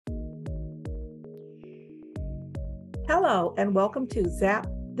Hello, and welcome to Zap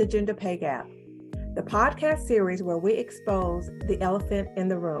the Gender Pay Gap, the podcast series where we expose the elephant in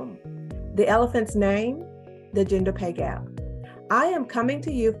the room. The elephant's name, the gender pay gap. I am coming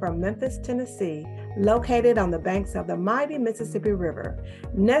to you from Memphis, Tennessee, located on the banks of the mighty Mississippi River.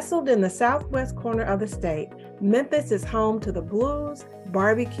 Nestled in the southwest corner of the state, Memphis is home to the blues,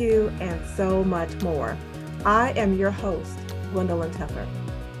 barbecue, and so much more. I am your host, Gwendolyn Tucker.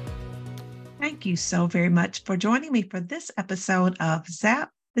 Thank you so very much for joining me for this episode of Zap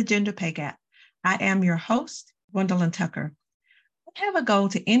the Gender Pay Gap. I am your host, Gwendolyn Tucker. I have a goal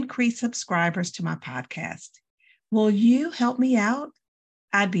to increase subscribers to my podcast. Will you help me out?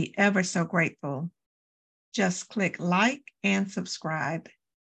 I'd be ever so grateful. Just click like and subscribe.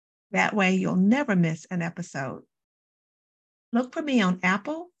 That way you'll never miss an episode. Look for me on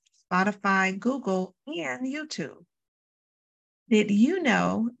Apple, Spotify, Google, and YouTube. Did you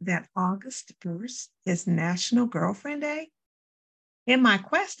know that August 1st is National Girlfriend Day? In my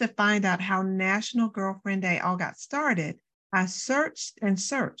quest to find out how National Girlfriend Day all got started, I searched and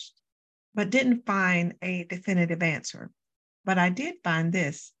searched, but didn't find a definitive answer. But I did find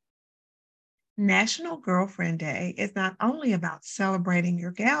this. National Girlfriend Day is not only about celebrating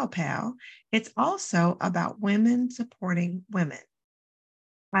your gal pal, it's also about women supporting women.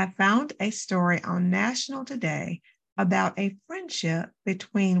 I found a story on National Today about a friendship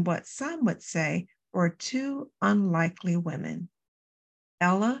between what some would say were two unlikely women,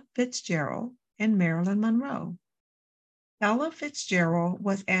 Ella Fitzgerald and Marilyn Monroe. Ella Fitzgerald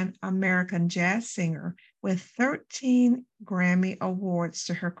was an American jazz singer with 13 Grammy Awards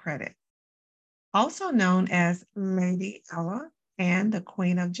to her credit. Also known as Lady Ella and the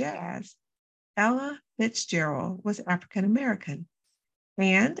Queen of Jazz, Ella Fitzgerald was African American,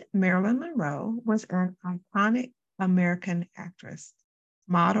 and Marilyn Monroe was an iconic American actress,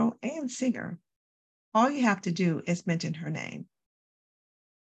 model, and singer. All you have to do is mention her name.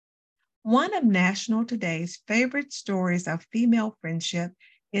 One of National Today's favorite stories of female friendship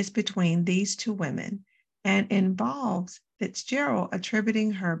is between these two women and involves Fitzgerald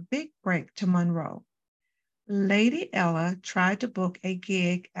attributing her big break to Monroe. Lady Ella tried to book a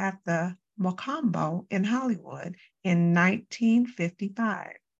gig at the Mocambo in Hollywood in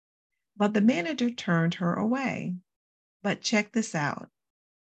 1955, but the manager turned her away. But check this out.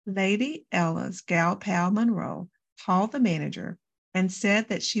 Lady Ella's gal pal Monroe called the manager and said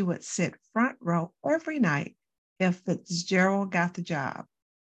that she would sit front row every night if Fitzgerald got the job,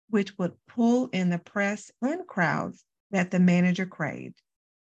 which would pull in the press and crowds that the manager craved.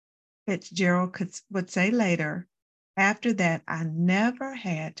 Fitzgerald would say later, after that, I never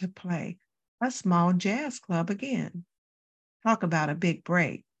had to play a small jazz club again. Talk about a big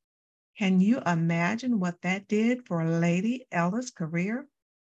break. Can you imagine what that did for Lady Ella's career?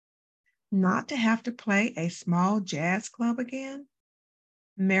 Not to have to play a small jazz club again?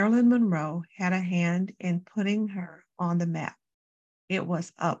 Marilyn Monroe had a hand in putting her on the map. It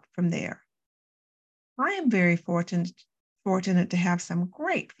was up from there. I am very fortunate to have some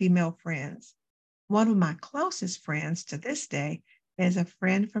great female friends. One of my closest friends to this day is a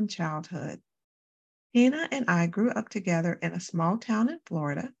friend from childhood. Tina and I grew up together in a small town in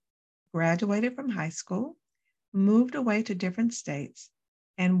Florida, graduated from high school, moved away to different states,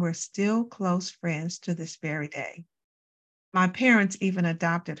 and we're still close friends to this very day. My parents even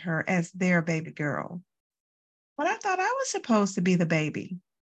adopted her as their baby girl. But I thought I was supposed to be the baby.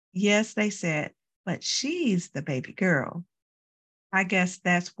 Yes, they said, but she's the baby girl. I guess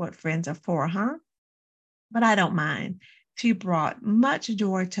that's what friends are for, huh? But I don't mind. She brought much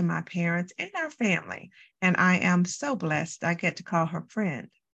joy to my parents and our family, and I am so blessed I get to call her friend.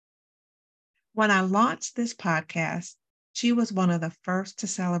 When I launched this podcast, she was one of the first to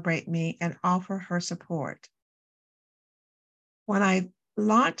celebrate me and offer her support. When I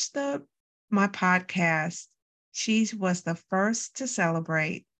launched my podcast, she was the first to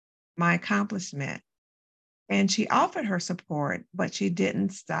celebrate my accomplishment. And she offered her support, but she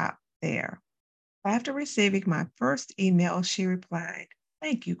didn't stop there. After receiving my first email, she replied,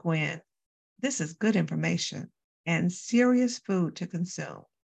 "Thank you, Gwen. This is good information and serious food to consume.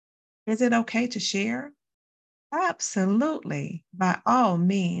 Is it okay to share?" "Absolutely, by all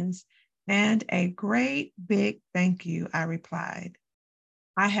means, and a great big thank you," I replied.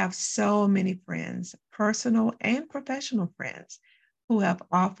 I have so many friends, personal and professional friends, who have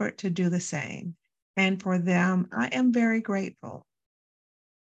offered to do the same, and for them, I am very grateful.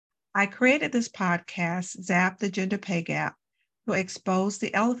 I created this podcast, Zap the Gender Pay Gap, to expose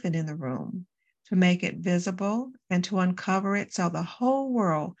the elephant in the room, to make it visible, and to uncover it so the whole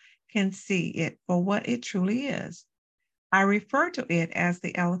world can see it for what it truly is. I refer to it as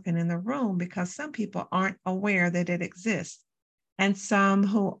the elephant in the room because some people aren't aware that it exists, and some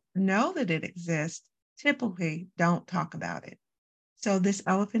who know that it exists typically don't talk about it. So this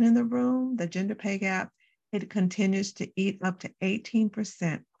elephant in the room, the gender pay gap, it continues to eat up to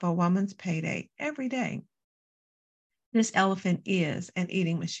 18% of a woman's payday every day. This elephant is an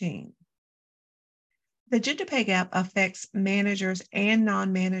eating machine. The gender pay gap affects managers and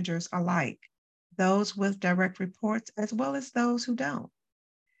non-managers alike, those with direct reports as well as those who don't.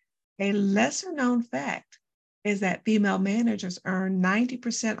 A lesser known fact is that female managers earn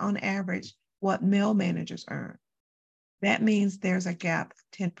 90% on average what male managers earn. That means there's a gap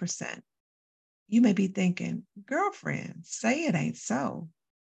of 10%. You may be thinking, girlfriend, say it ain't so.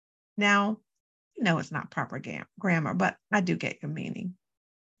 Now, you know it's not proper grammar, but I do get your meaning.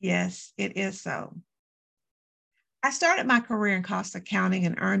 Yes, it is so. I started my career in cost accounting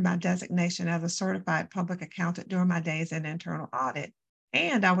and earned my designation as a certified public accountant during my days in internal audit.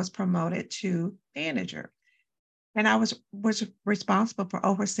 And I was promoted to manager. And I was responsible for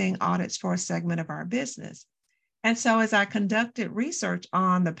overseeing audits for a segment of our business. And so as I conducted research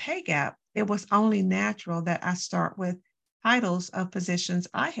on the pay gap, it was only natural that I start with titles of positions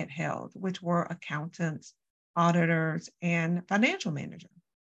I had held, which were accountants, auditors, and financial manager.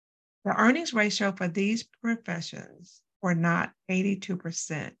 The earnings ratio for these professions were not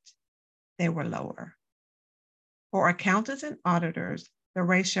 82%, they were lower. For accountants and auditors, the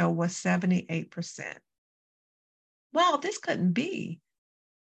ratio was 78%. Well, this couldn't be.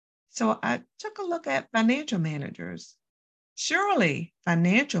 So I took a look at financial managers. Surely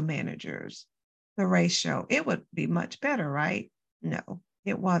financial managers, the ratio, it would be much better, right? No,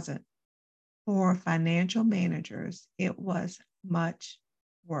 it wasn't. For financial managers, it was much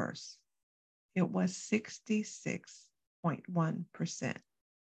worse. It was 66.1%.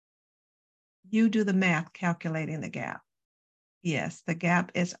 You do the math calculating the gap. Yes, the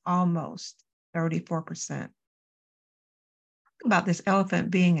gap is almost 34%. Talk about this elephant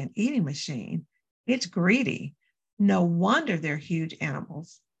being an eating machine. It's greedy. No wonder they're huge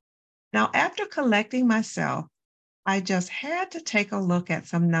animals. Now, after collecting myself, I just had to take a look at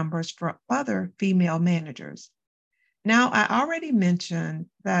some numbers for other female managers. Now, I already mentioned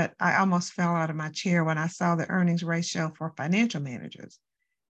that I almost fell out of my chair when I saw the earnings ratio for financial managers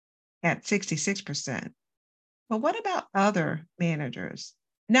at 66%. But what about other managers?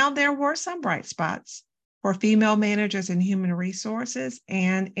 Now, there were some bright spots for female managers in human resources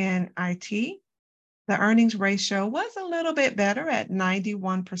and in IT. The earnings ratio was a little bit better at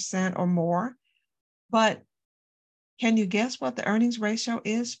 91% or more. But can you guess what the earnings ratio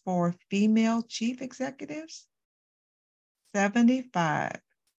is for female chief executives?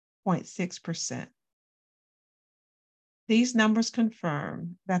 75.6%. These numbers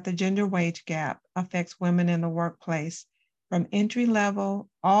confirm that the gender wage gap affects women in the workplace from entry level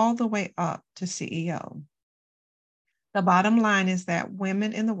all the way up to CEO. The bottom line is that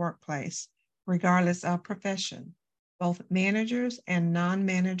women in the workplace, regardless of profession, both managers and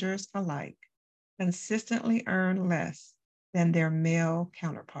non-managers alike, consistently earn less than their male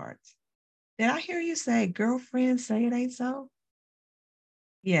counterparts. Did I hear you say, girlfriend, say it ain't so?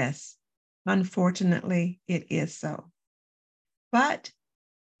 Yes, unfortunately, it is so. But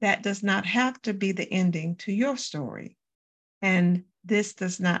that does not have to be the ending to your story. And this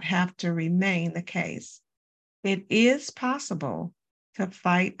does not have to remain the case. It is possible to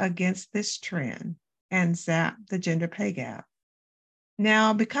fight against this trend and zap the gender pay gap.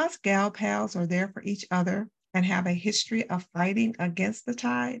 Now, because gal pals are there for each other and have a history of fighting against the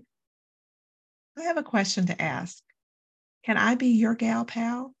tide, I have a question to ask. Can I be your gal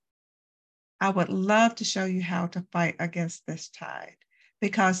pal? I would love to show you how to fight against this tide,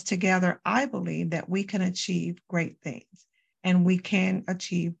 because together I believe that we can achieve great things, and we can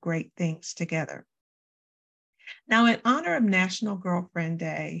achieve great things together. Now, in honor of National Girlfriend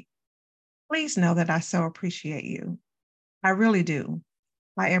Day, please know that I so appreciate you. I really do.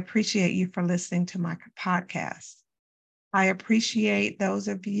 I appreciate you for listening to my podcast. I appreciate those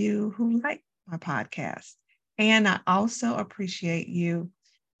of you who like my podcast. And I also appreciate you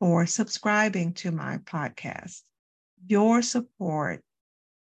for subscribing to my podcast. Your support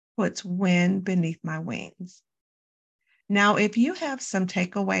puts wind beneath my wings. Now, if you have some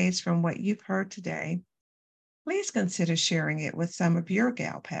takeaways from what you've heard today, please consider sharing it with some of your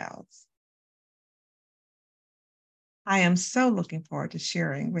gal pals. I am so looking forward to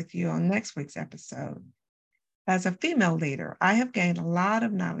sharing with you on next week's episode. As a female leader, I have gained a lot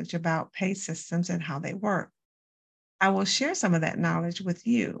of knowledge about pay systems and how they work. I will share some of that knowledge with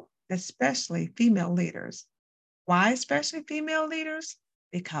you, especially female leaders. Why especially female leaders?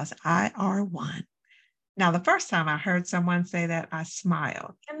 Because I are one. Now, the first time I heard someone say that, I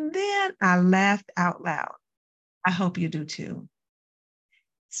smiled and then I laughed out loud. I hope you do too.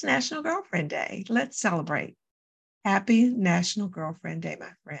 It's National Girlfriend Day. Let's celebrate. Happy National Girlfriend Day,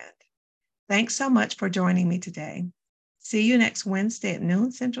 my friend. Thanks so much for joining me today. See you next Wednesday at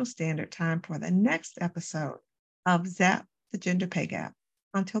noon Central Standard Time for the next episode of Zap the Gender Pay Gap.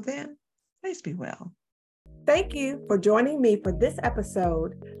 Until then, please be well. Thank you for joining me for this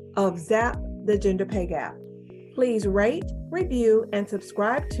episode of Zap the Gender Pay Gap. Please rate, review, and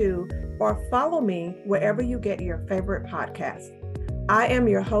subscribe to or follow me wherever you get your favorite podcast. I am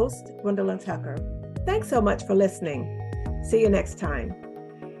your host, Gwendolyn Tucker. Thanks so much for listening. See you next time.